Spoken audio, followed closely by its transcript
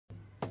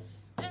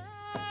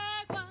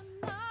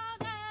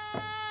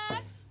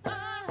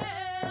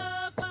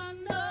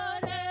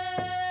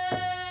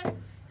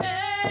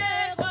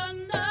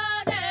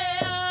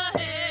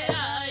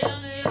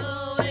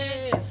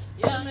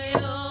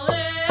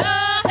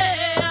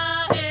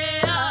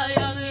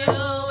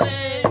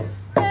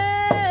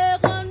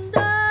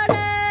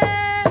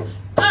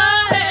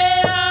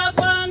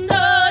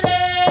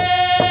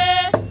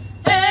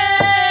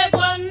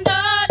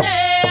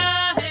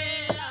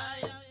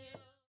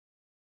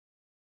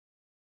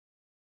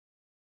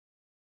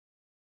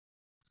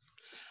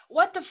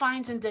What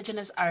defines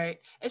Indigenous art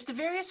is the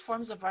various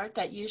forms of art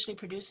that usually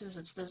produces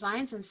its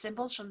designs and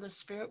symbols from the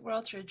spirit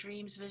world through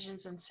dreams,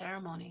 visions, and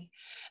ceremony.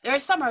 There are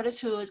some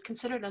artists who would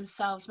consider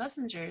themselves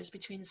messengers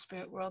between the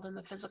spirit world and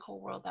the physical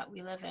world that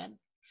we live in.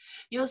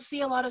 You'll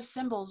see a lot of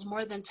symbols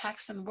more than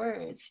text and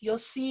words. You'll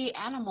see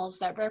animals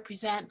that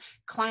represent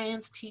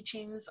clients,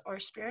 teachings, or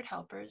spirit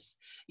helpers.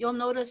 You'll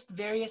notice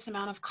various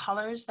amount of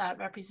colors that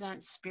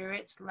represent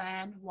spirits,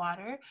 land,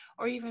 water,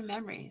 or even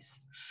memories.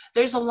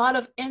 There's a lot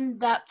of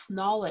in-depth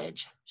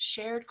knowledge,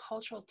 shared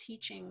cultural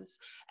teachings,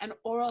 and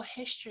oral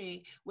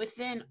history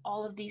within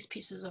all of these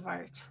pieces of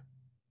art.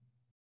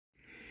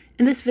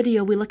 In this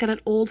video, we look at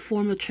an old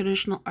form of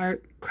traditional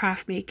art,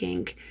 craft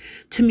making,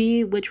 to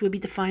me, which would be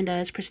defined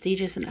as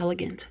prestigious and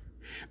elegant.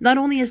 Not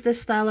only is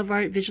this style of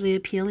art visually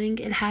appealing,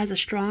 it has a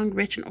strong,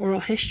 rich, and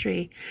oral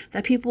history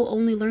that people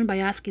only learn by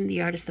asking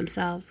the artists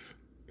themselves.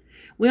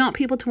 We want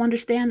people to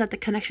understand that the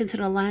connection to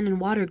the land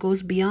and water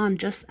goes beyond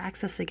just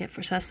accessing it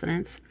for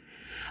sustenance.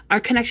 Our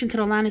connection to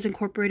the land is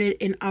incorporated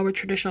in our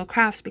traditional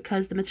crafts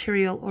because the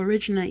material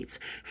originates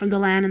from the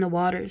land and the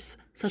waters,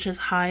 such as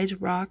hides,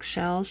 rocks,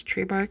 shells,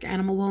 tree bark,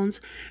 animal bones,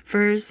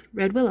 furs,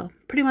 red willow.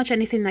 Pretty much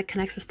anything that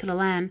connects us to the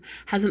land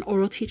has an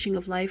oral teaching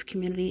of life,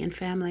 community, and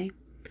family.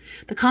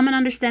 The common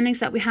understandings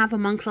that we have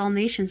amongst all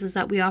nations is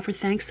that we offer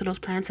thanks to those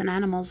plants and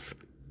animals.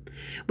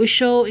 We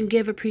show and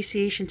give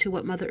appreciation to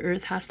what Mother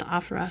Earth has to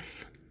offer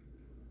us.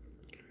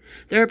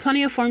 There are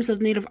plenty of forms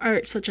of native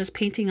art, such as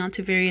painting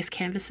onto various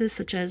canvases,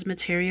 such as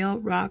material,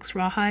 rocks,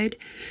 rawhide,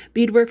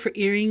 beadwork for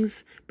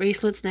earrings,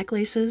 bracelets,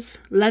 necklaces,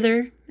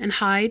 leather and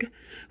hide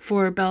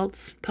for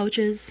belts,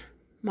 pouches,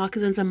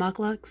 moccasins and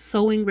mukluks,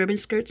 sewing, ribbon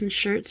skirts and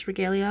shirts,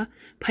 regalia,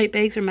 pipe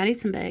bags or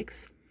medicine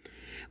bags,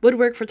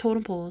 woodwork for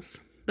totem poles.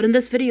 But in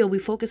this video, we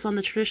focus on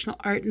the traditional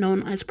art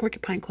known as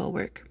porcupine quill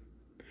work.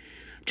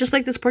 Just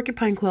like this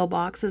porcupine quill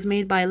box is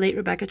made by late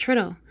Rebecca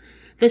Triddle.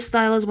 This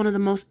style is one of the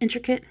most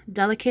intricate,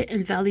 delicate,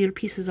 and valued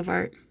pieces of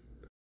art.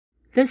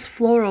 This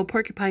floral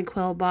porcupine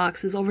quill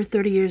box is over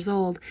 30 years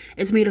old.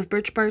 It's made of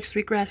birch bark,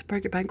 sweetgrass, and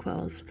porcupine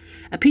quills.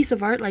 A piece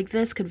of art like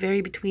this could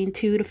vary between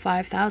 $2,000 to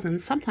 $5,000,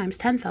 sometimes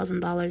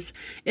 $10,000.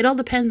 It all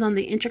depends on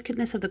the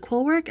intricateness of the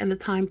quill work and the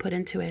time put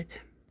into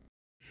it.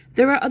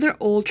 There are other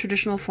old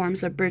traditional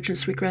forms of birch and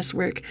sweetgrass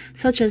work,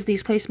 such as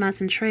these placemats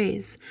and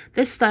trays.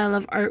 This style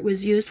of art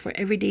was used for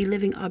everyday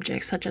living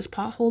objects, such as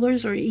pot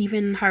holders or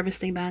even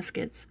harvesting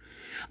baskets.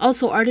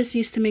 Also, artists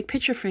used to make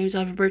picture frames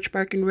out of birch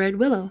bark and red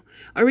willow,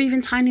 or even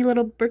tiny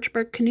little birch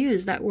bark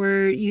canoes that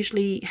were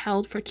usually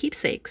held for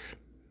keepsakes.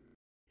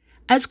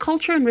 As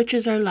culture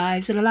enriches our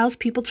lives, it allows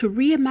people to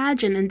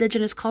reimagine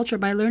Indigenous culture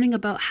by learning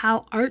about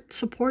how art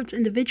supports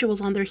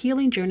individuals on their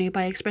healing journey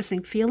by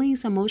expressing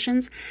feelings,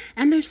 emotions,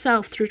 and their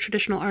self through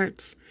traditional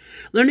arts.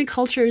 Learning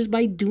culture is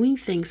by doing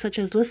things such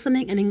as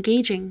listening and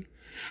engaging.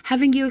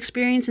 Having you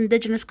experience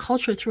Indigenous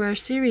culture through our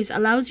series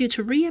allows you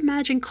to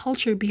reimagine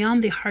culture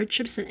beyond the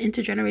hardships and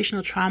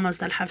intergenerational traumas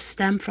that have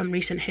stemmed from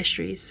recent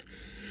histories.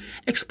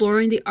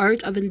 Exploring the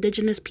art of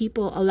Indigenous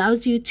people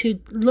allows you to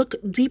look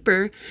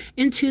deeper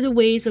into the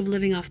ways of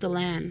living off the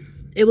land.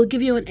 It will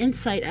give you an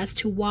insight as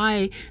to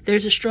why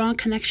there's a strong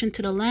connection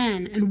to the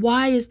land and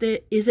why is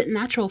it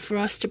natural for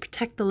us to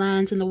protect the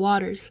lands and the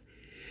waters.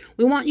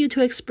 We want you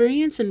to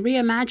experience and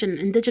reimagine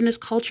Indigenous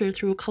culture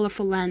through a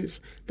colorful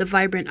lens, the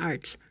vibrant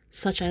arts,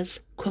 such as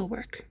quill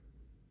work.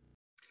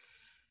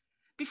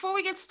 Before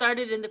we get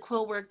started in the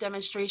quill work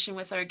demonstration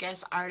with our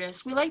guest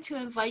artist, we'd like to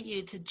invite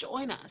you to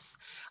join us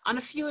on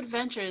a few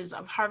adventures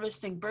of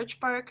harvesting birch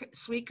bark,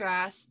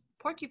 sweetgrass,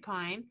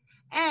 porcupine,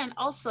 and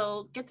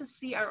also get to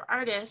see our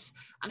artist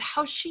on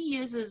how she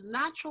uses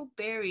natural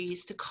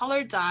berries to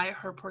color dye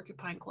her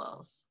porcupine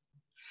quills.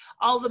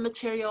 All the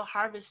material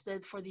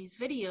harvested for these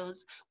videos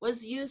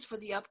was used for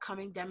the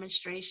upcoming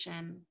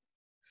demonstration.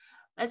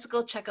 Let's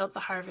go check out the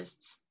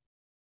harvests.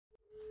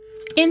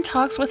 In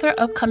talks with our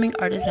upcoming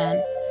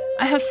artisan,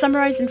 I have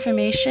summarized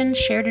information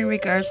shared in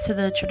regards to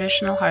the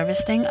traditional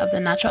harvesting of the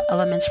natural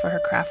elements for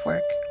her craft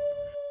work.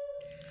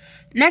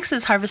 Next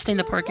is harvesting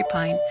the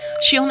porcupine.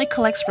 She only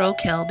collects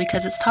roadkill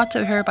because it's taught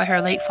to her by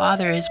her late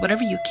father is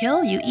whatever you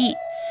kill, you eat,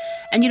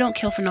 and you don't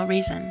kill for no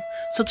reason.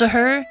 So to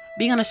her,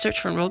 being on a search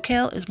for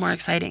roadkill is more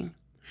exciting.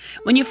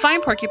 When you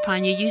find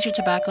porcupine, you use your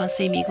tobacco and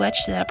say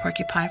miigwech to that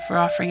porcupine for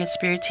offering its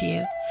spirit to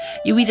you.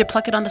 You either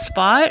pluck it on the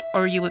spot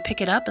or you would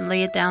pick it up and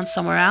lay it down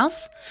somewhere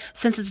else.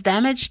 Since it's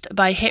damaged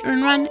by hit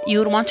and run, you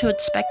would want to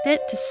inspect it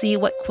to see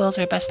what quills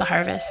are best to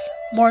harvest,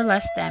 more or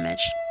less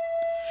damaged.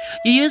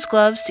 You use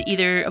gloves to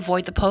either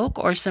avoid the poke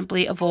or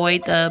simply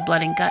avoid the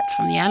blood and guts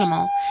from the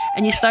animal,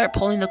 and you start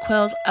pulling the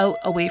quills out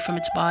away from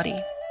its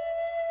body.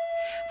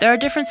 There are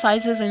different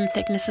sizes and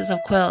thicknesses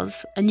of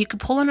quills, and you can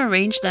pull and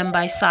arrange them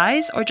by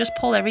size or just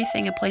pull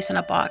everything and place in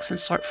a box and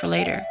sort for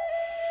later.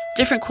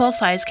 Different quill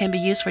size can be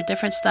used for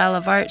different style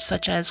of art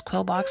such as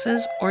quill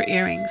boxes or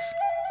earrings.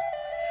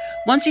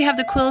 Once you have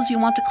the quills, you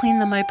want to clean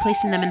them by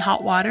placing them in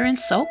hot water and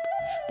soap.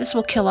 This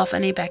will kill off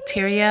any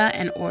bacteria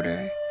and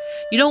odor.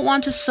 You don't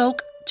want to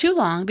soak too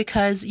long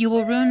because you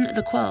will ruin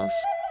the quills.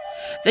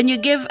 Then you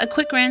give a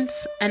quick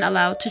rinse and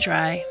allow it to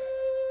dry.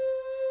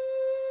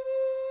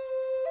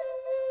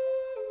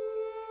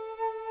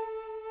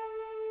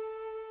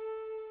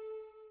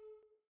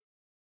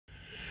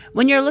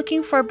 When you're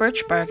looking for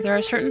birch bark, there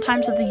are certain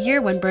times of the year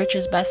when birch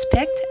is best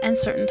picked and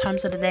certain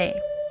times of the day.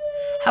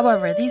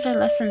 However, these are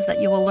lessons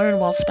that you will learn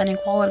while spending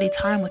quality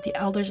time with the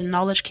elders and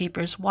knowledge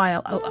keepers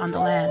while out on the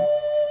land.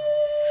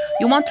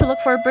 You want to look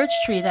for a birch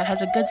tree that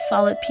has a good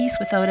solid piece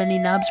without any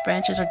nubs,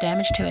 branches, or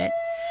damage to it.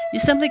 You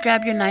simply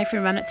grab your knife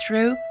and run it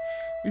through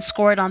and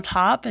score it on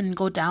top and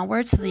go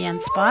downwards to the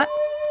end spot.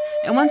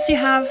 And once you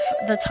have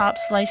the top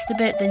sliced a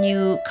bit, then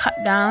you cut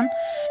down.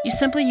 You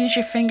simply use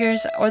your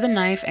fingers or the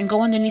knife and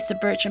go underneath the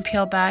birch and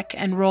peel back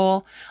and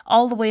roll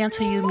all the way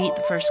until you meet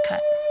the first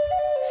cut.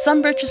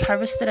 Some birch is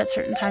harvested at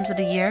certain times of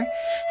the year.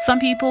 Some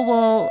people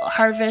will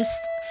harvest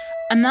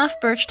enough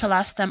birch to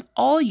last them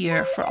all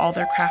year for all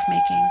their craft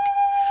making.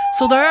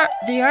 So there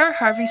are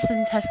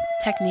harvesting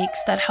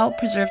techniques that help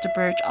preserve the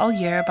birch all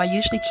year by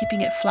usually keeping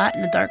it flat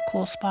in a dark,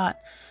 cool spot.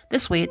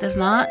 This way it does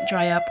not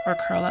dry up or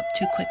curl up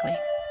too quickly.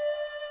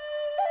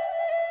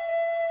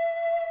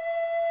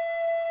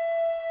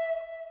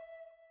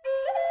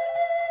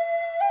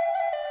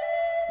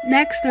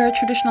 Next, there are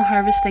traditional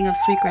harvesting of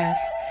sweetgrass.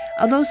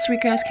 Although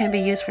sweetgrass can be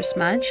used for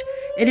smudge,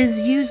 it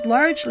is used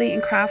largely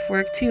in craft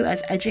work too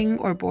as edging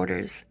or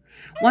borders.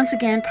 Once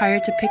again, prior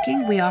to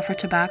picking, we offer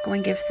tobacco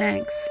and give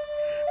thanks.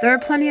 There are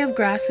plenty of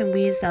grass and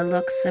weeds that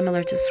look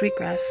similar to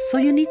sweetgrass, so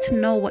you need to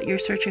know what you're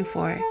searching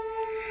for.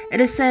 It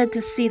is said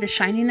to see the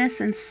shininess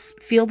and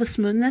feel the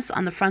smoothness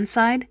on the front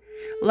side,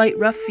 light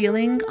rough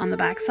feeling on the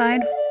back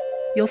side.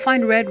 You'll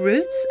find red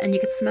roots and you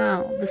can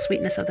smell the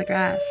sweetness of the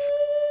grass.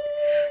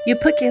 You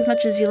pick as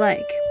much as you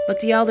like, but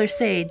the elders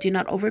say do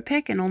not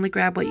overpick and only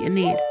grab what you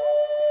need.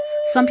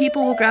 Some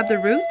people will grab the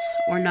roots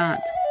or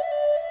not.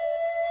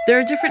 There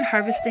are different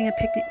harvesting and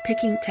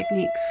picking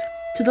techniques.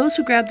 To those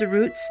who grab the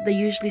roots, they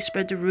usually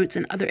spread the roots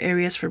in other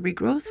areas for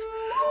regrowth,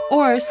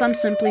 or some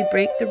simply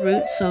break the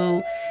roots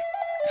so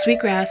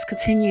sweetgrass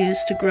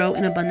continues to grow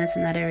in abundance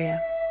in that area.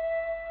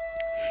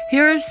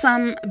 Here are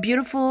some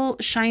beautiful,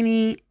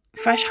 shiny,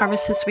 fresh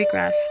harvested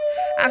sweetgrass.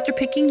 After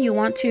picking, you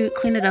want to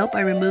clean it out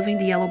by removing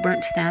the yellow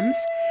burnt stems.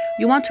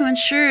 You want to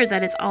ensure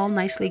that it's all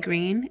nicely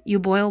green. You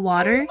boil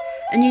water,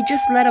 and you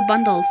just let a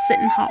bundle sit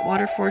in hot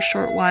water for a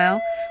short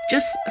while,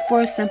 just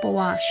for a simple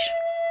wash.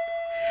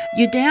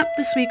 You damp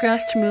the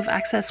sweetgrass to remove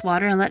excess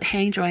water and let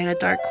hang dry in a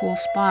dark, cool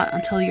spot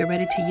until you're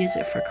ready to use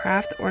it for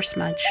craft or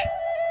smudge.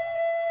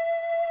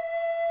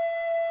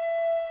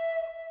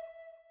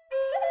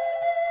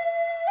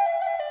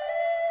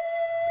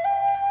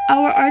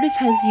 Our artist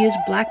has used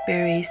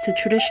blackberries to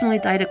traditionally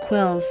dye the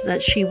quills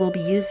that she will be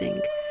using.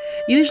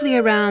 Usually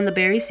around the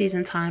berry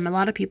season time, a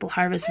lot of people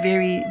harvest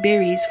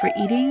berries for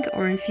eating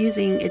or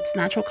infusing its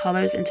natural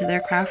colors into their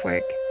craft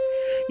work.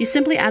 You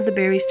simply add the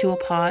berries to a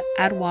pot,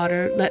 add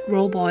water, let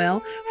roll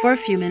boil for a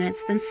few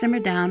minutes, then simmer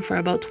down for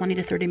about 20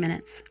 to 30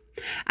 minutes.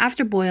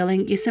 After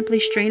boiling, you simply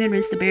strain and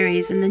rinse the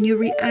berries, and then you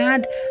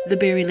re-add the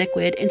berry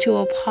liquid into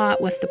a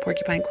pot with the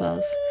porcupine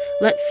quills.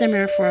 Let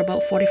simmer for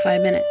about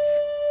 45 minutes.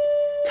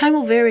 Time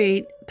will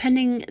vary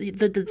pending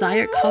the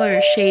desired color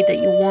or shade that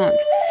you want,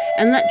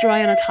 and let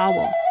dry on a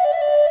towel.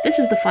 This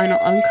is the final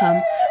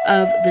outcome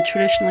of the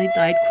traditionally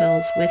dyed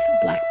quills with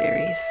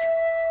blackberries.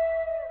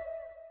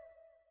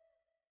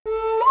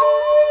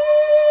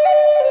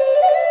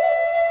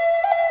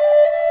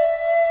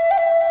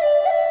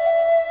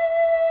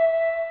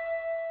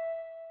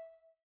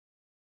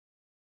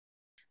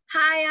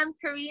 Hi, I'm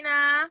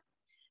Karina,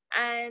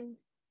 and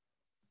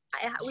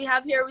we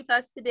have here with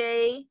us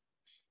today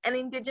an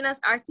Indigenous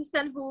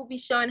artisan who will be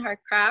showing her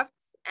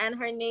crafts, and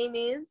her name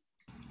is...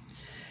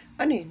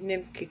 Ani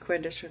nimki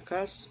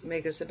kwendeshakas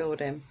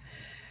megasadodem.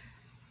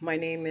 My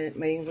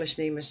English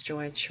name is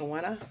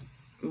Joanna.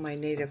 My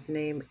native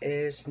name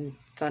is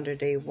Thunder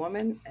Day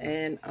Woman,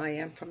 and I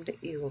am from the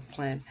Eagle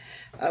clan.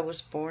 I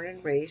was born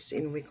and raised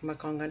in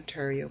Wicomakong,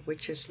 Ontario,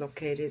 which is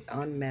located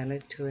on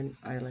Manitoulin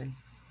Island.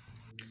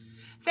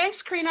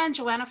 Thanks, Karina and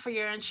Joanna, for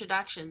your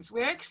introductions.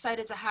 We're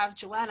excited to have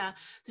Joanna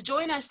to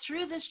join us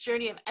through this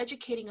journey of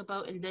educating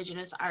about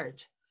Indigenous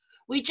art.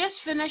 We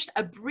just finished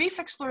a brief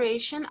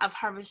exploration of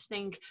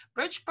harvesting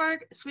birch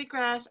bark,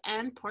 sweetgrass,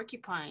 and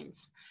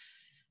porcupines.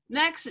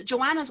 Next,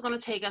 Joanna is going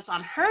to take us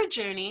on her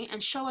journey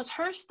and show us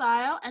her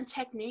style and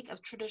technique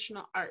of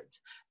traditional art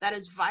that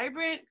is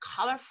vibrant,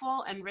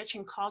 colorful, and rich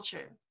in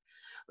culture.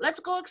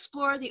 Let's go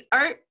explore the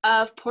art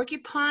of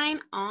porcupine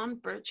on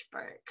birch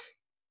bark.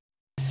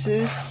 This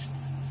is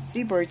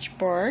the birch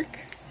bark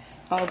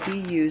I'll be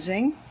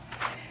using,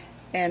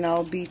 and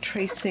I'll be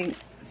tracing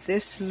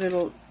this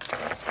little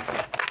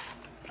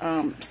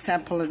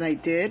sample that I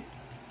did.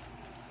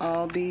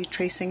 I'll be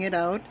tracing it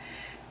out,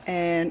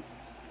 and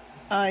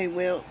I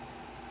will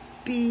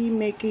be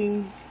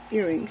making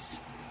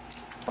earrings.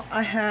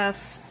 I have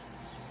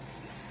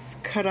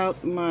cut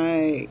out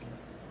my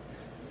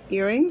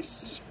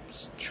earrings,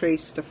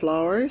 trace the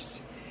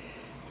flowers.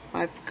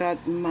 I've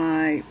got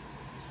my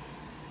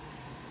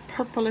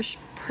purplish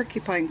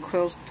porcupine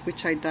quills,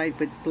 which I dyed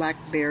with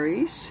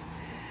blackberries.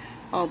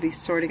 I'll be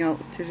sorting out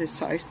to the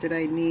size that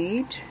I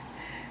need,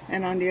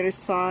 and on the other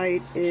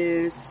side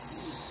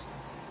is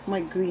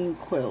my green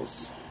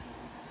quills.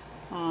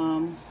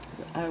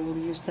 I will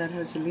use that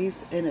as a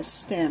leaf and a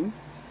stem.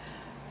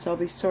 So I'll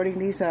be sorting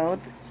these out,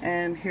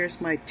 and here's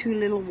my 2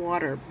 little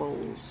water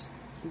bowls.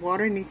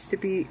 Water needs to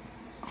be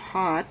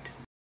hot.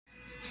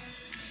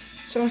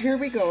 So here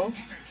we go.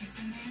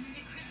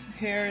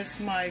 Here's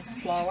my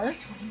flower.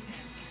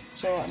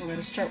 So I'm going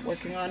to start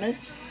working on it.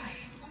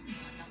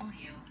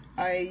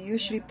 I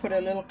usually put a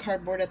little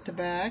cardboard at the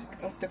back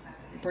of the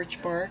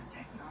birch bark,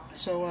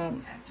 so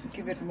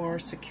give it more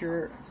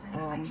secure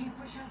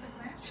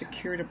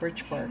the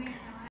birch bark.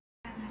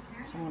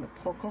 So I'm going to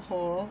poke a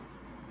hole.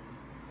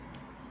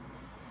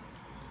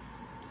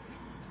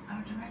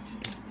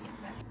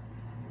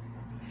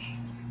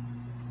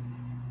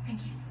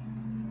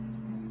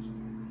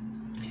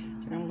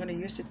 And I'm going to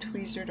use the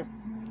tweezer to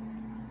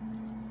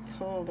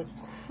pull the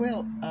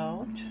quill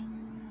out.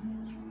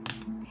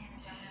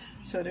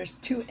 So there's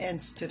 2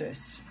 ends to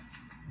this.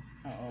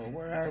 Oh,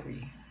 where are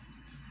we?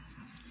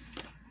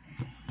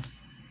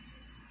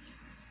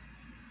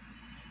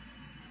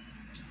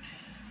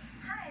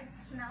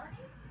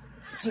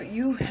 So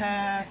you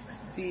have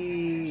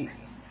the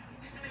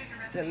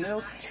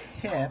little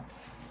tip,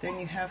 then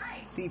you have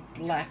the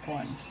black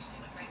one.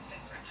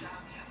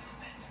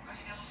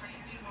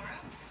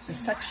 The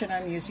section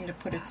I'm using to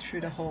put it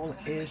through the hole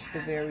is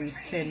the very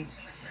thin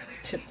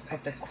tip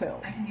of the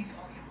quill.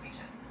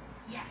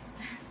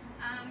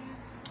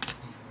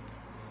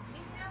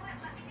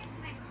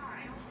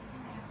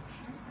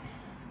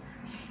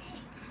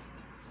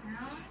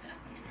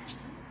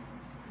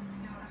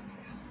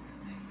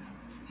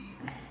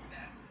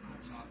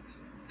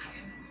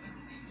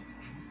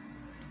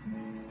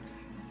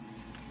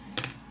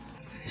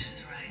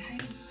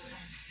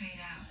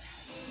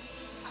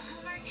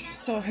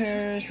 So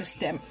here's the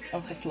stem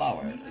of the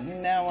flower.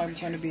 Now I'm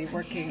going to be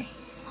working,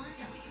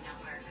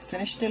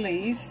 finish the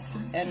leaves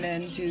and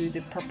then do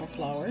the purple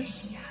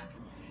flowers.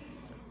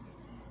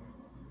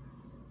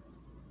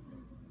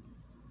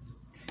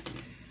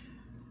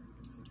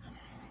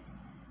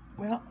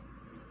 Well,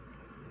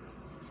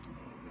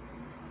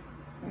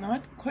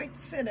 not quite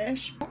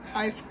finished.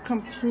 I've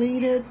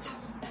completed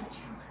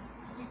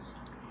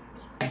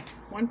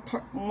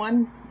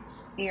one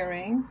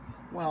earring,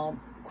 well,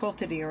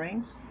 quilted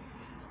earring.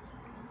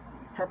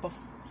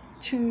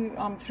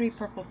 Three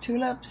purple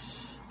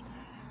tulips,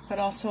 but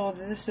also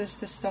this is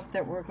the stuff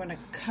that we're going to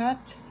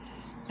cut,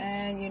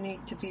 and you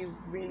need to be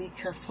really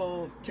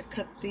careful to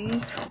cut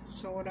these.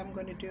 So what I'm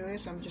going to do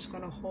is I'm just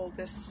going to hold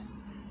this,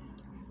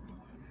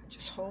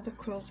 just hold the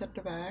quills at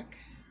the back,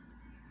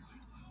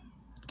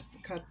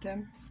 cut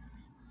them,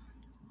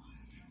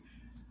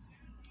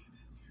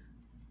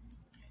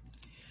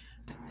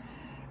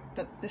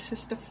 but this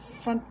is the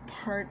front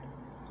part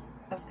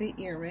of the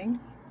earring,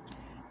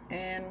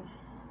 and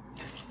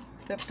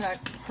the back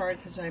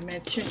part, as I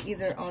mentioned,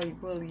 either I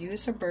will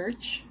use a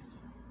birch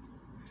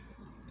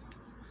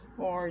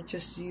or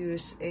just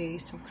use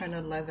some kind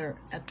of leather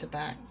at the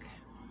back.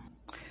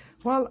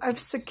 Well, I've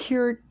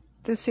secured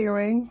this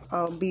earring.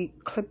 I'll be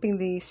clipping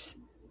these,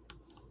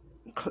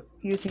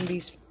 using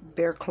these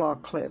bear claw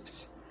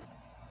clips.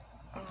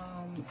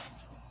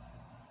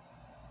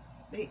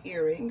 The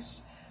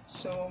earrings.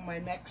 So my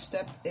next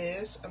step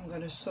is I'm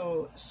going to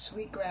sew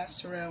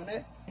sweetgrass around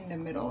it in the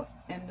middle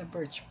and the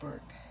birch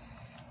bark.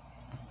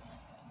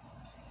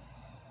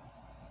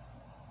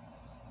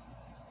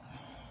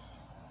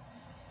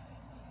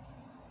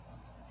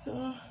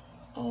 So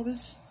all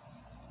this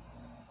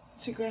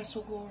sweetgrass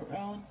will go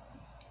around,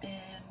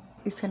 and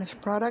the finished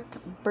product,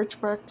 birch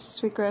bark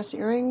sweetgrass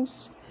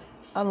earrings,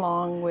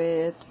 along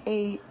with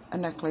a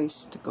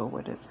necklace to go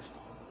with it.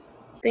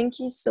 Thank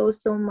you so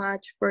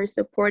much for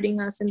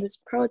supporting us in this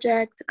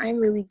project. I'm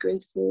really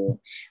grateful.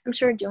 I'm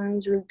sure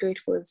Joni's really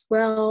grateful as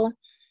well.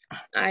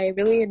 I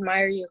really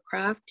admire your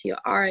craft, your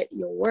art,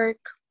 your work,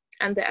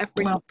 and the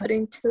effort you put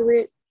into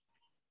it.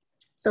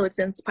 So it's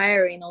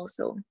inspiring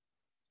also.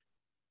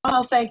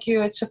 Well, thank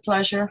you. It's a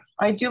pleasure.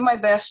 I do my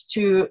best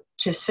to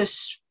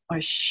assist or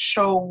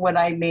show what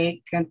I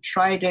make and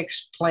try to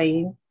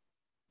explain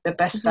the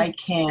best I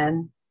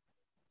can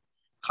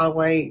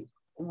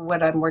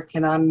what I'm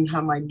working on and how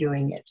am I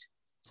doing it.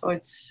 So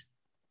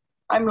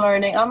I'm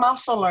learning. I'm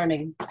also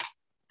learning.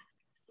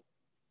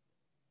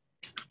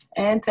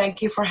 And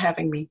thank you for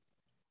having me.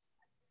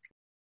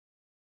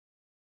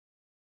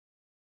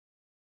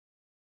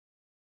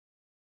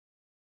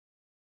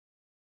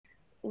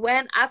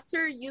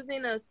 After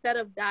using a set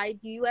of dye,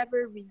 do you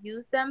ever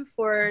reuse them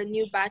for a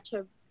new batch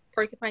of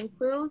porcupine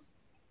quills?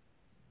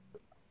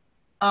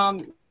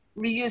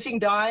 Reusing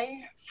dye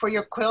for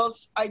your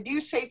quills, I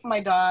do save my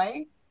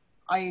dye.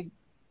 I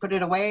put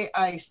it away.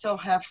 I still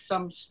have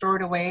some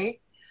stored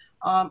away.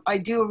 I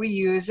do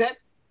reuse it.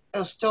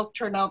 It'll still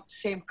turn out the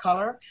same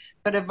color.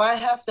 But if I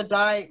have the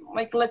dye,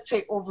 like let's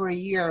say over a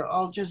year,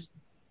 I'll just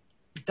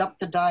dump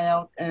the dye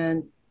out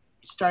and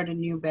start a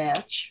new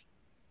batch.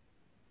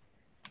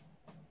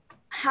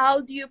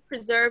 How do you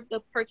preserve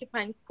the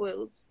porcupine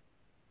quills?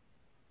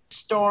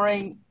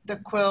 Storing the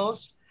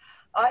quills.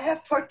 I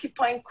have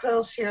porcupine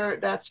quills here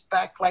that's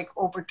back like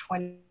over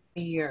 20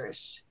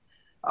 years.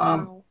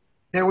 Wow.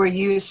 They were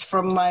used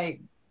from my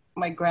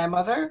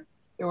grandmother.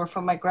 They were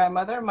from my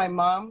grandmother, my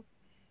mom,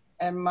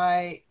 and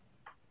my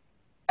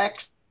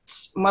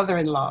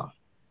ex-mother-in-law.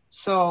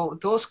 So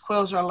those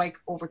quills are like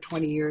over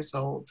 20 years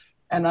old,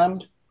 and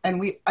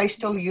I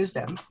still use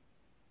them.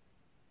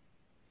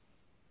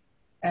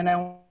 And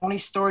I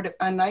stored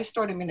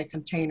them in a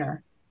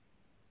container.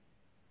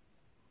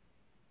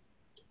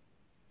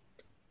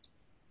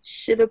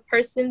 Should a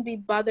person be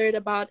bothered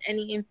about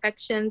any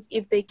infections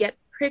if they get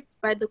pricked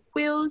by the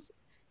quills,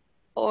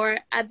 or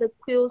are the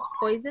quills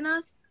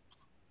poisonous?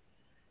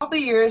 All the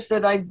years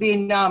that I've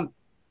been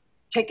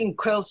taking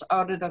quills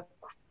out of the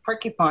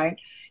porcupine,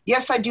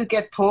 yes, I do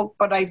get poked,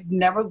 but I've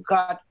never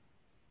got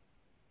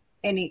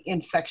any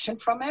infection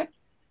from it.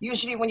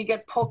 Usually when you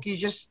get poked, you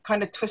just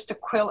kind of twist a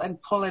quill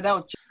and pull it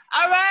out.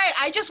 All right,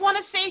 I just want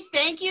to say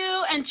thank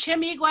you and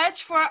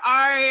Chimigwech for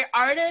our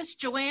artist,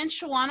 Joanne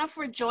Shawana,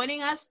 for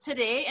joining us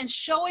today and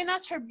showing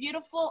us her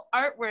beautiful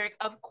artwork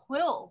of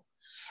Quill.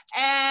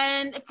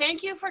 And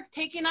thank you for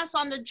taking us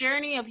on the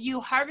journey of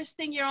you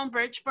harvesting your own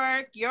birch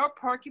bark, your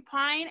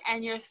porcupine,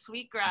 and your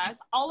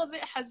sweetgrass. All of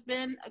it has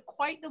been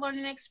quite the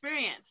learning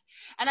experience.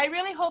 And I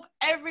really hope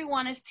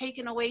everyone has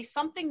taken away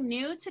something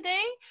new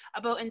today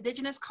about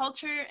Indigenous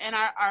culture and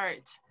our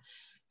art.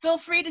 Feel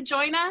free to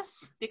join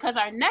us, because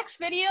our next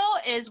video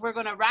is we're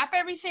going to wrap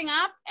everything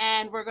up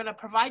and we're going to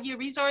provide you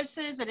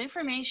resources and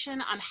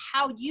information on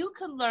how you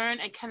could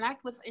learn and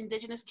connect with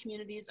Indigenous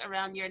communities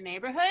around your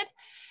neighborhood.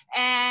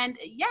 And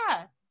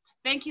yeah,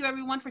 thank you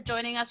everyone for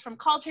joining us from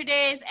Culture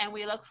Days, and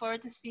we look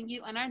forward to seeing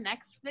you in our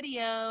next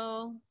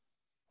video.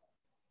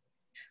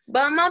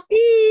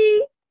 Bamapi!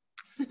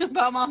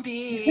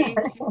 Bamapi!